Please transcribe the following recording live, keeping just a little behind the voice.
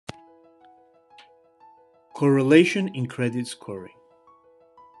Correlation in credit scoring.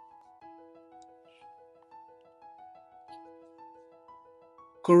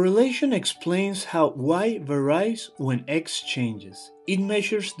 Correlation explains how Y varies when X changes. It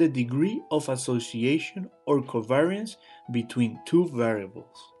measures the degree of association or covariance between two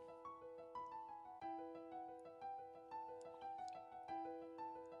variables.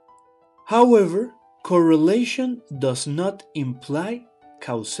 However, correlation does not imply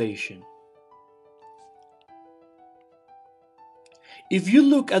causation. If you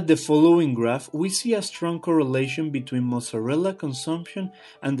look at the following graph, we see a strong correlation between mozzarella consumption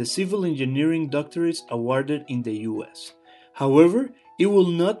and the civil engineering doctorates awarded in the US. However, it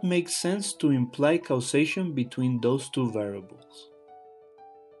will not make sense to imply causation between those two variables.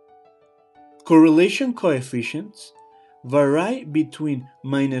 Correlation coefficients vary between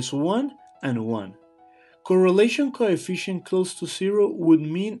 -1 and 1. Correlation coefficient close to 0 would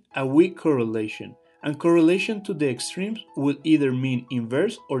mean a weak correlation, and correlation to the extremes would either mean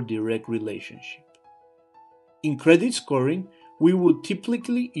inverse or direct relationship. In credit scoring, we would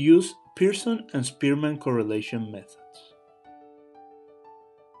typically use Pearson and Spearman correlation methods.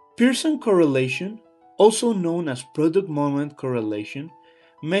 Pearson correlation, also known as product moment correlation,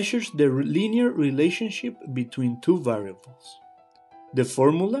 measures the linear relationship between two variables. The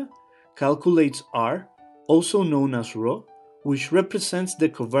formula calculates R, also known as ρ, which represents the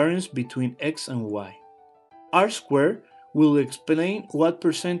covariance between X and Y. R squared will explain what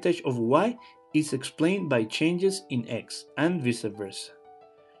percentage of Y is explained by changes in X, and vice versa.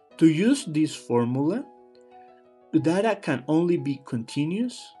 To use this formula, the data can only be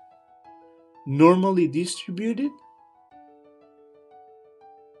continuous, normally distributed,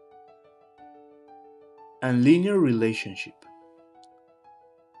 and linear relationship.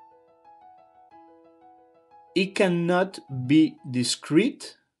 It cannot be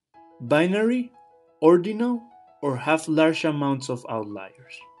discrete, binary, ordinal, or have large amounts of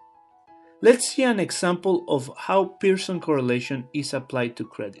outliers. Let's see an example of how Pearson correlation is applied to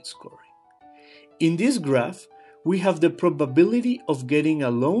credit scoring. In this graph, we have the probability of getting a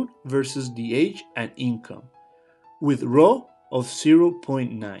loan versus the age and income, with ρ of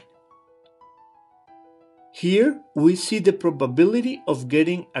 0.9. Here, we see the probability of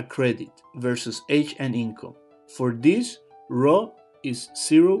getting a credit versus age and income. For this, ρ is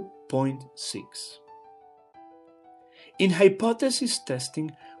 0.6. In hypothesis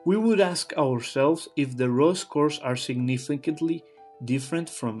testing, we would ask ourselves if the ρ scores are significantly different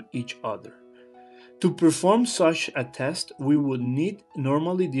from each other. To perform such a test, we would need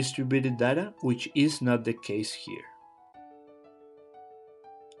normally distributed data, which is not the case here.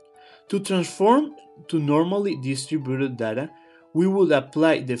 To transform to normally distributed data, we would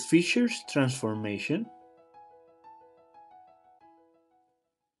apply the Fisher's transformation.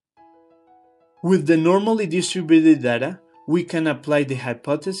 With the normally distributed data, we can apply the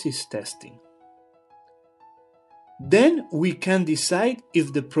hypothesis testing. Then we can decide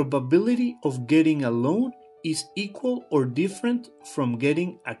if the probability of getting a loan is equal or different from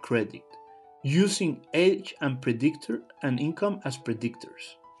getting a credit, using age and income as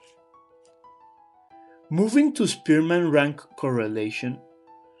predictors. Moving to Spearman rank correlation,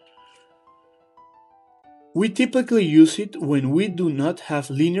 we typically use it when we do not have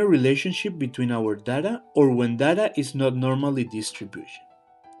linear relationship between our data or when data is not normally distributed.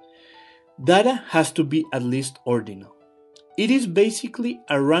 Data has to be at least ordinal. It is basically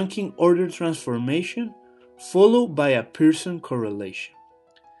a ranking order transformation followed by a Pearson correlation.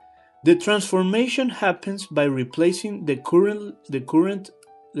 The transformation happens by replacing the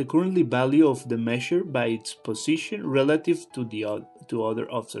currently value of the measure by its position relative to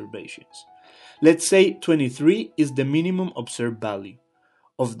other observations. Let's say 23 is the minimum observed value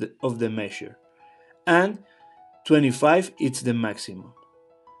of the measure, and 25 is the maximum.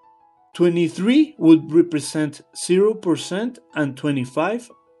 23 would represent 0% and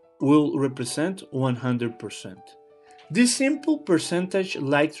 25 will represent 100%. This simple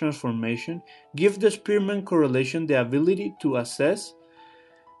percentage-like transformation gives the Spearman correlation the ability to assess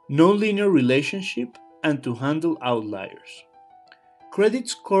nonlinear relationship and to handle outliers. Credit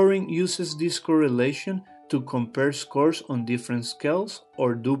scoring uses this correlation to compare scores on different scales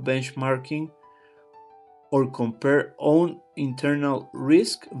or do benchmarking or compare own internal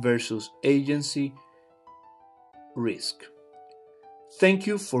risk versus agency risk. Thank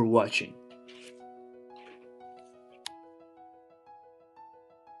you for watching.